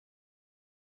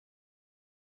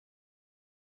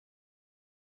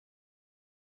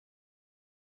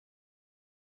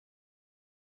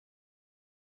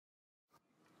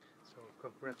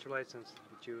Congratulations.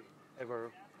 Did you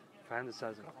ever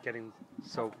fantasize of getting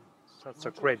such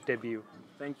a great debut?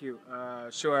 Thank you.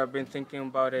 Sure, I've been thinking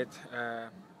about it,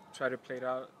 try to play it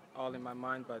out all in my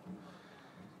mind, but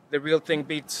the real thing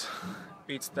beats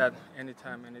that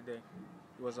anytime, any day.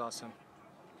 It was awesome.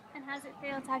 And how does it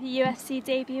feel to have your UFC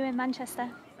debut in Manchester?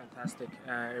 Fantastic.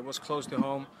 It was close to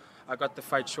home. I got the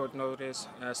fight short notice.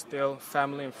 Still,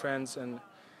 family and friends and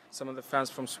some of the fans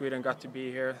from Sweden got to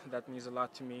be here. That means a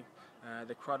lot to me.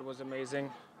 The crowd was amazing.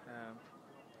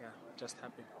 Yeah, just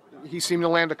happy. He seemed to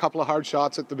land a couple of hard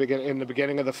shots at in the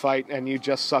beginning of the fight, and you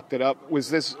just sucked it up.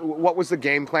 What was the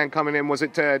game plan coming in? Was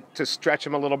it to stretch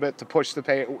him a little bit, to push the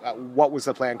pace? What was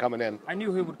the plan coming in? I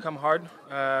knew he would come hard,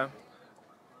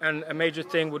 and a major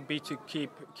thing would be to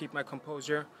keep my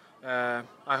composure.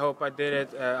 I hope I did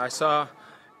it. I saw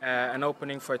an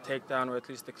opening for a takedown, or at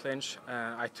least a clinch.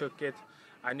 I took it.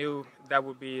 I knew that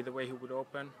would be the way he would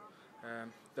open.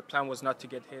 The plan was not to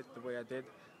get hit the way I did.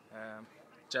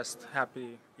 Just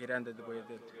happy it ended the way it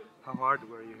did. How hard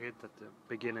were you hit at the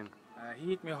beginning? He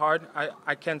hit me hard.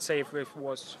 I can't say if it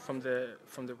was from the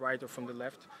right or from the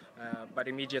left, but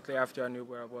immediately after I knew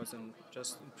where I was and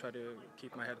just tried to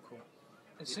keep my head cool.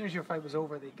 As soon as your fight was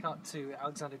over, they cut to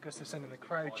Alexander Gustafsson and the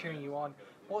crowd cheering you on.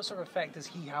 What sort of effect does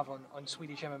he have on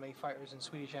Swedish MMA fighters and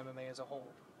Swedish MMA as a whole?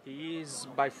 He is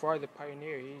by far the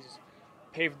pioneer. He's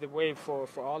paved the way for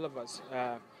all of us.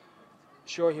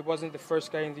 Sure, he wasn't the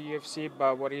first guy in the UFC,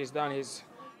 but what he's done, he's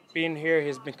been here,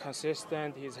 he's been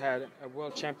consistent, he's had a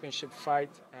world championship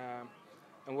fight,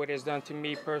 and what he's done to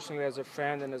me personally as a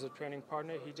friend and as a training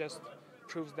partner, he just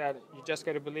proves that you just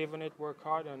got to believe in it, work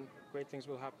hard, and great things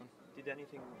will happen. Did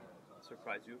anything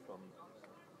surprise you from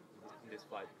this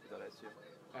fight with Alessio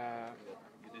that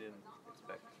you didn't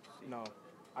expect to see? No,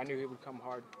 I knew he would come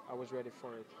hard. I was ready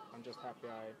for it. I'm just happy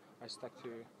I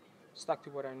stuck to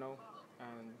what I know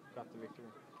and got the victory.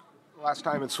 Last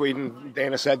time in Sweden,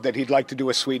 Dana said that he'd like to do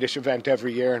a Swedish event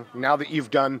every year. Now that you've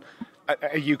done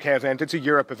a UK event, it's a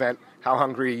Europe event, how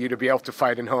hungry are you to be able to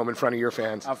fight in home in front of your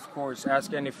fans? Of course,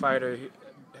 ask any fighter.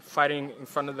 Fighting in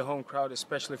front of the home crowd,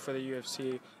 especially for the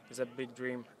UFC, is a big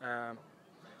dream.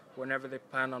 Whenever they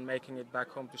plan on making it back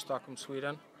home to Stockholm,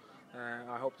 Sweden,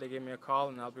 I hope they give me a call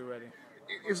and I'll be ready.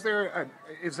 Is there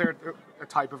a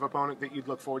type of opponent that you'd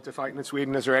look forward to fighting in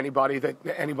Sweden? Is there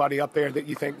anybody up there that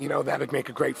you think, that'd make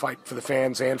a great fight for the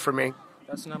fans and for me?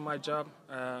 That's not my job.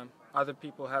 Other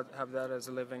people have that as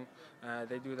a living.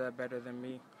 They do that better than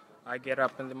me. I get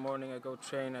up in the morning, I go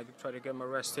train, I try to get my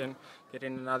rest in, get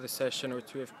in another session or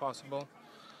two if possible,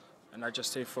 and I just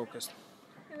stay focused.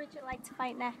 Who would you like to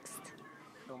fight next?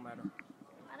 Don't matter.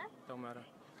 Don't matter.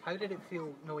 How did it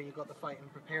feel knowing you got the fight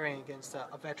and preparing against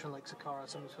a veteran like Sakara,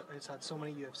 someone who's had so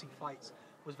many UFC fights,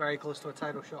 was very close to a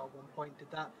title shot at one point?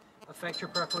 Did that affect your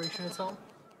preparation at all?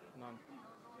 None.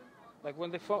 Like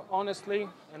when the phone, honestly,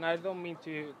 and I don't mean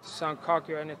to sound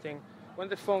cocky or anything, when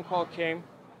the phone call came,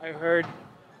 I heard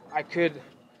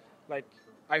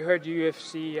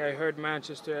UFC, I heard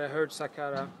Manchester, I heard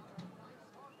Sakara.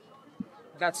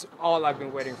 That's all I've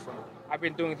been waiting for. I've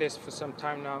been doing this for some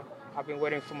time now. I've been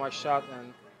waiting for my shot,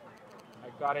 and I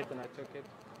got it, and I took it.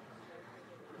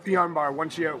 The armbar.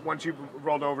 Once you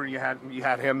rolled over, you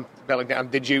had him belly down.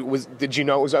 Did you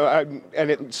know it was? And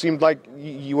it seemed like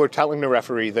you were telling the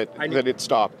referee that it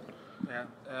stopped.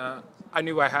 Yeah, I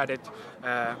knew I had it.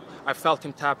 I felt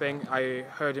him tapping. I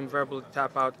heard him verbally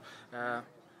tap out.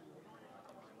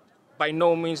 By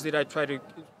no means did I try to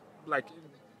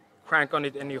crank on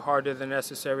it any harder than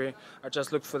necessary. I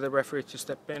just looked for the referee to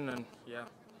step in, and yeah.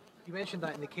 You mentioned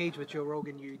that in the cage with Joe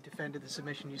Rogan, you defended the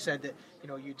submission. You said that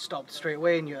you'd stopped straight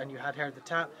away and you had heard the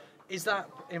tap. Is that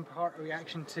in part a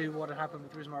reaction to what had happened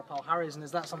with Rizmar Palhares, and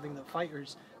is that something that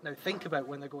fighters now think about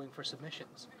when they're going for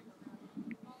submissions?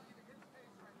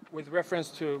 With reference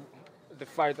to the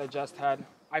fight I just had,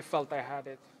 I felt I had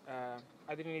it.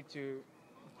 I didn't need to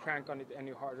crank on it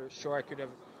any harder. Sure, I could have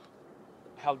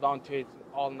held on to it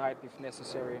all night if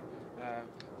necessary.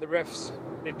 The refs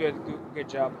did do a good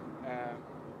job.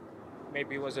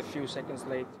 Maybe it was a few seconds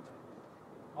late.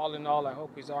 All in all, I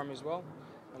hope his arm is well,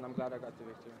 and I'm glad I got the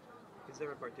victory. Is there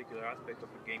a particular aspect of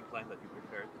the game plan that you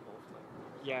prepared the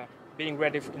most? Yeah, being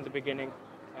ready in the beginning,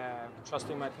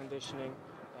 trusting my conditioning,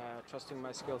 trusting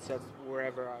my skill sets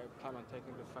wherever I plan on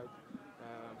taking the fight.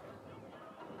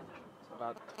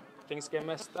 But things get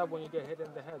messed up when you get hit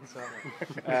in the head, so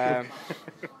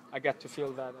I got to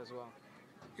feel that as well.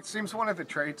 It seems one of the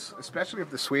traits, especially of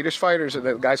the Swedish fighters or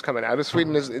the guys coming out of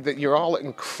Sweden, is that you're all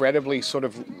incredibly sort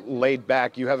of laid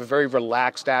back. You have a very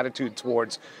relaxed attitude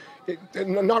towards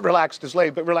not relaxed as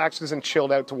late, but relaxed as in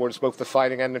chilled out towards both the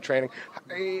fighting and the training.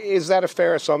 Is that a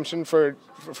fair assumption for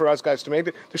us guys to make?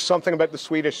 There's something about the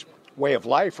Swedish way of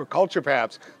life or culture,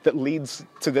 perhaps, that leads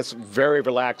to this very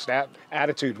relaxed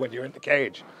attitude when you're in the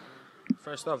cage.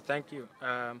 First off, thank you.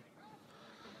 I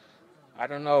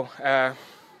don't know.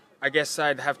 I guess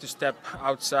I'd have to step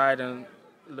outside and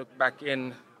look back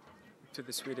in to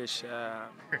the Swedish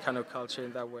kind of culture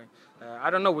in that way.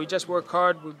 I don't know. We just work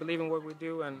hard. We believe in what we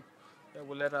do, and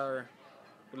we let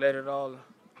it all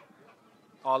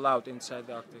out inside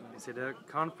the octagon. Is it a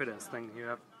confidence thing? You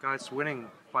have guys winning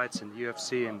fights in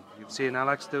UFC, and you've seen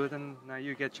Alex do it, and now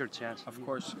you get your chance. Of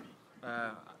course.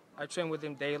 I train with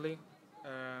him daily.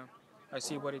 I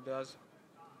see what he does.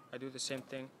 I do the same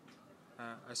thing.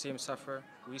 I see him suffer.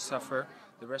 We suffer.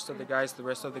 The rest of the guys in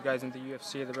the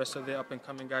UFC, the rest of the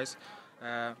up-and-coming guys,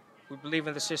 we believe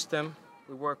in the system.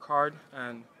 We work hard,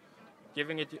 and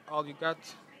giving it all you got.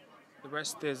 The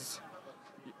rest is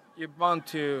you're bound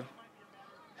to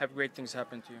have great things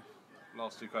happen to you.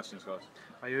 Last 2 questions, guys.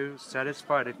 Are you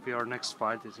satisfied if your next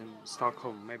fight is in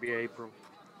Stockholm, maybe April,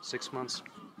 6 months?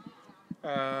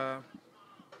 I'd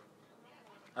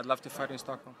love to fight in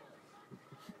Stockholm.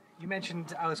 You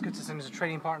mentioned Alex Gustafsson as a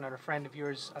training partner and a friend of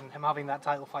yours, and him having that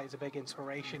title fight is a big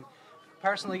inspiration.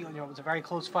 Personally, it was a very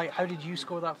close fight. How did you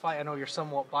score that fight? I know you're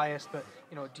somewhat biased, but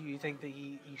do you think that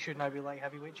he should now be light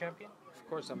heavyweight champion? Of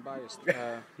course, I'm biased.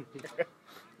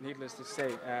 Needless to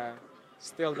say.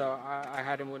 Still, though, I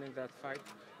had him winning that fight.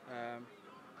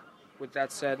 With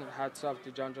that said, hats off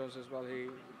to John Jones as well.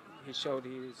 He showed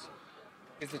he's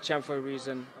the champ for a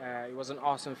reason. It was an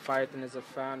awesome fight, and as a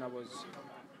fan, I was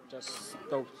just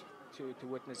stoked to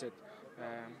witness it.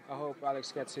 I hope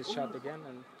Alex gets his shot again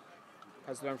and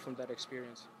has learned from that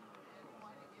experience.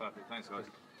 Perfect. Thanks, guys.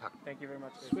 Thank you very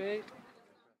much. Sweet.